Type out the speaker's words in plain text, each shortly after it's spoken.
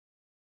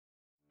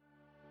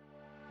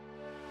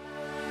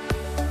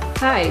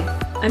Hi,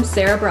 I'm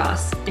Sarah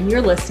Bross, and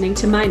you're listening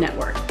to My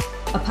Network,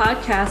 a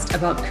podcast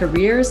about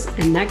careers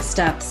and next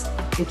steps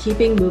and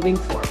keeping moving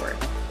forward.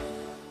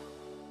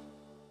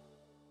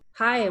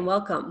 Hi, and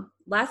welcome.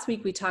 Last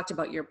week, we talked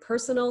about your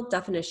personal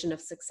definition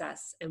of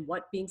success and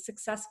what being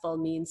successful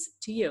means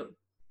to you.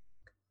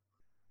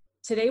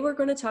 Today, we're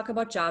going to talk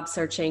about job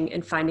searching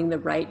and finding the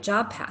right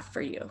job path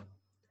for you.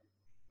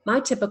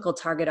 My typical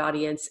target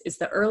audience is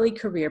the early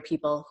career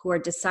people who are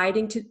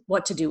deciding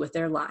what to do with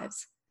their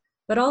lives,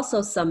 but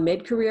also some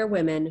mid-career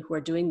women who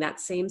are doing that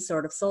same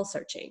sort of soul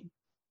searching.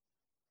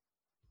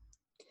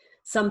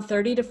 Some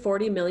 30 to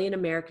 40 million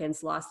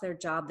Americans lost their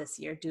job this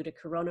year due to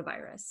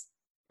coronavirus.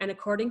 And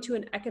according to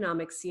an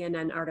economic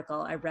CNN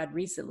article I read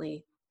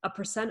recently,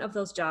 1% of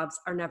those jobs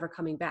are never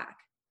coming back,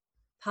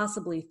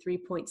 possibly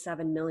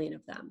 3.7 million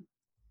of them.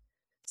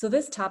 So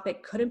this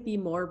topic couldn't be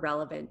more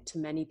relevant to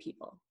many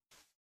people.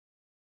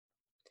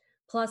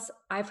 Plus,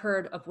 I've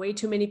heard of way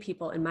too many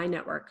people in my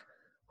network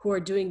who are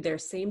doing their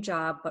same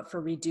job but for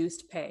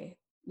reduced pay,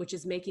 which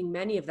is making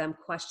many of them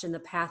question the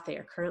path they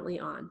are currently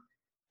on.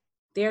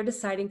 They are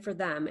deciding for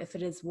them if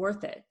it is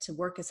worth it to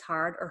work as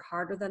hard or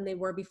harder than they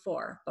were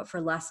before, but for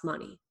less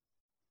money.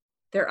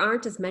 There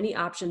aren't as many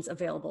options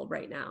available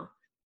right now,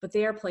 but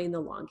they are playing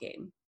the long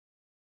game.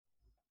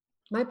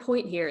 My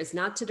point here is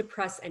not to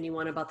depress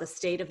anyone about the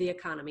state of the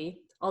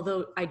economy,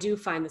 although I do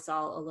find this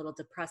all a little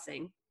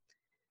depressing.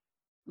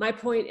 My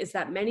point is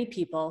that many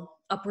people,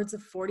 upwards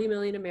of 40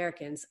 million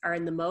Americans, are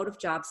in the mode of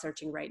job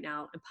searching right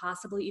now and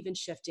possibly even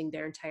shifting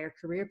their entire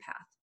career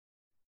path.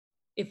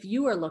 If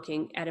you are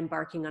looking at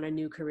embarking on a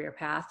new career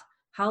path,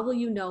 how will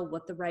you know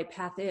what the right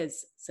path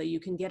is so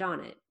you can get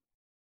on it?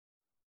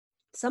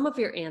 Some of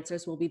your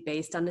answers will be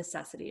based on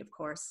necessity, of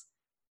course.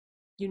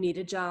 You need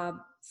a job,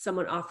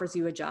 someone offers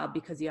you a job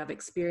because you have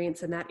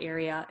experience in that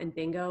area, and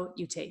bingo,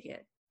 you take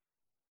it.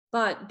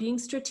 But being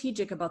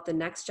strategic about the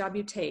next job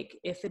you take,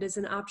 if it is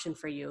an option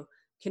for you,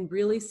 can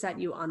really set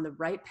you on the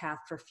right path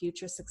for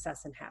future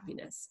success and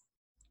happiness.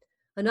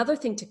 Another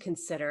thing to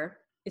consider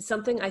is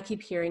something I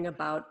keep hearing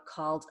about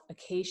called a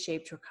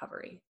K-shaped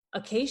recovery. A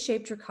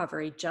K-shaped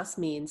recovery just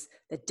means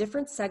that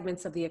different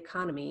segments of the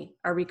economy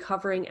are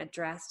recovering at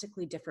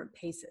drastically different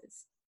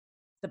paces.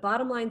 The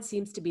bottom line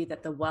seems to be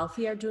that the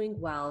wealthy are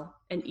doing well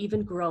and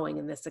even growing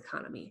in this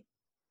economy,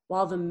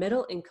 while the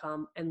middle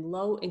income and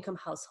low income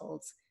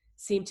households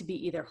seem to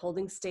be either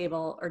holding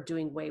stable or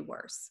doing way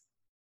worse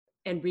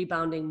and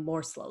rebounding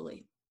more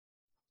slowly.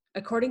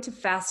 According to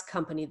Fast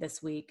Company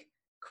this week,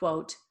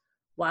 quote,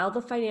 while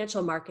the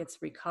financial markets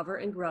recover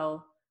and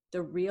grow,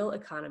 the real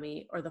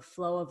economy, or the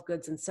flow of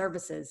goods and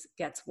services,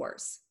 gets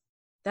worse.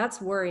 That's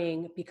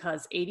worrying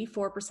because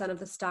 84% of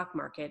the stock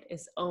market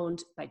is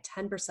owned by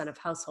 10% of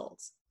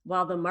households.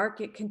 While the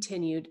market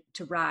continued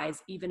to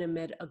rise even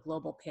amid a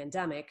global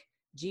pandemic,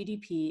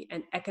 GDP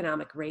and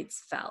economic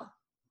rates fell.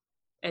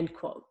 End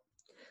quote.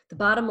 The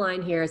bottom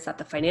line here is that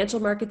the financial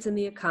markets in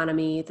the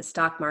economy, the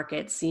stock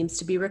market, seems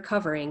to be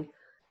recovering.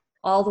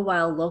 All the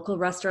while, local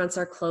restaurants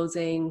are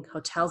closing,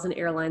 hotels and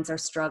airlines are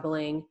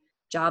struggling,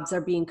 jobs are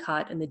being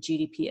cut, and the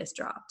GDP has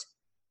dropped.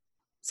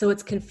 So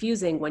it's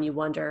confusing when you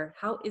wonder,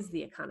 how is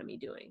the economy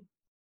doing?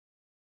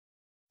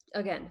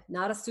 Again,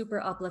 not a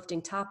super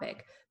uplifting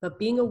topic, but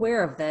being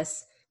aware of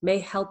this may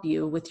help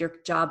you with your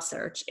job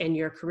search and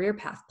your career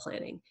path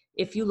planning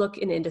if you look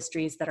in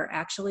industries that are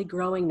actually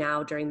growing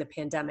now during the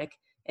pandemic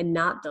and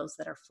not those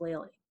that are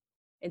flailing,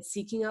 and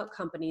seeking out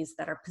companies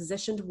that are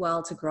positioned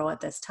well to grow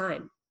at this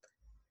time.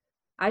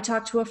 I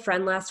talked to a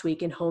friend last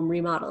week in home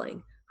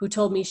remodeling who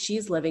told me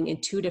she's living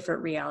in two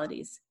different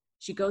realities.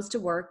 She goes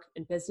to work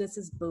and business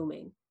is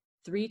booming,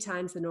 3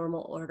 times the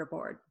normal order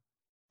board.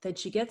 Then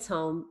she gets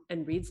home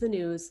and reads the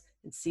news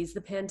and sees the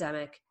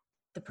pandemic,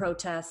 the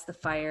protests, the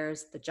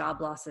fires, the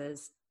job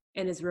losses,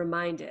 and is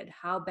reminded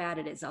how bad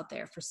it is out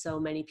there for so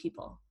many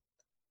people.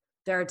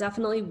 There are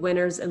definitely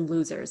winners and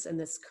losers in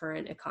this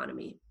current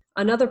economy.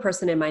 Another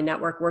person in my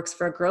network works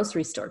for a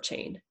grocery store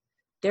chain.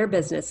 Their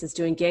business is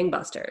doing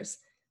gangbusters.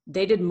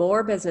 They did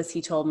more business,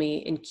 he told me,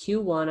 in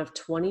Q1 of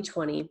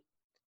 2020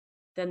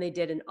 than they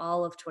did in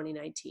all of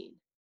 2019.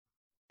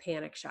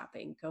 Panic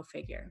shopping, go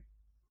figure.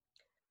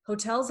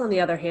 Hotels, on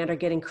the other hand, are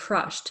getting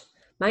crushed.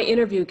 My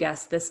interview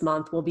guest this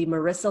month will be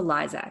Marissa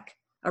Lizak,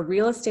 a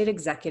real estate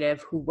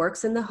executive who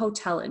works in the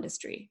hotel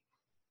industry.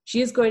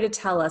 She is going to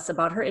tell us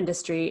about her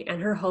industry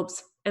and her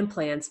hopes and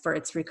plans for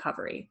its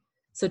recovery.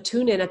 So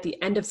tune in at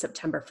the end of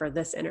September for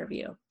this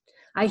interview.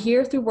 I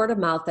hear through word of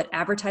mouth that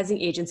advertising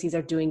agencies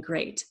are doing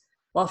great,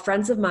 while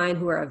friends of mine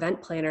who are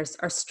event planners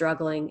are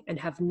struggling and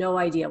have no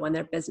idea when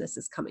their business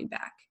is coming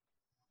back.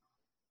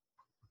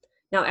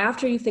 Now,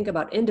 after you think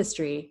about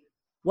industry,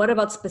 what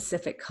about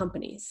specific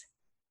companies?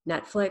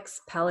 Netflix,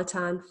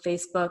 Peloton,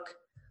 Facebook,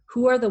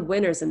 who are the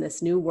winners in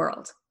this new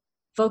world?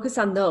 Focus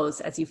on those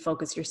as you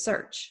focus your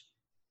search.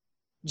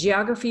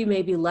 Geography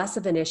may be less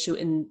of an issue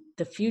in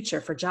the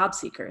future for job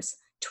seekers.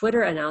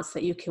 Twitter announced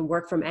that you can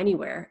work from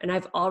anywhere, and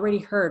I've already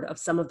heard of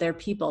some of their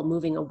people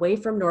moving away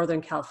from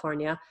Northern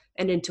California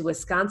and into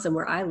Wisconsin,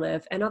 where I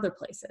live, and other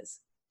places.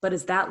 But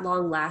is that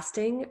long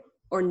lasting?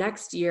 Or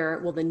next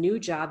year, will the new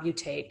job you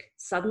take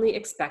suddenly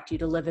expect you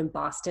to live in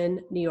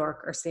Boston, New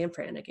York, or San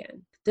Fran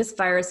again? This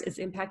virus is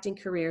impacting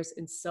careers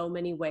in so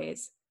many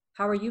ways.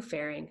 How are you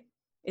faring?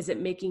 Is it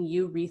making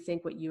you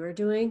rethink what you are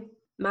doing?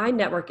 My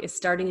network is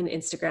starting an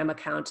Instagram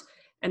account,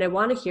 and I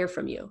want to hear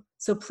from you.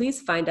 So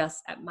please find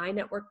us at My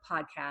Network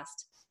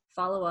Podcast,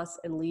 follow us,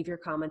 and leave your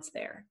comments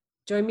there.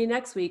 Join me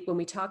next week when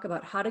we talk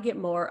about how to get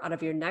more out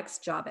of your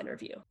next job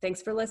interview.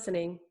 Thanks for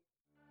listening.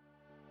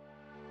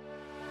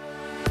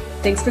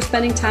 Thanks for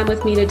spending time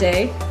with me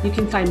today. You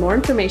can find more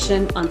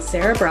information on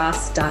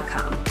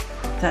sarahbraas.com.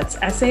 That's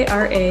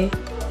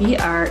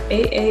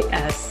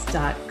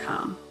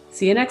SARABRAAS.com.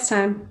 See you next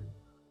time.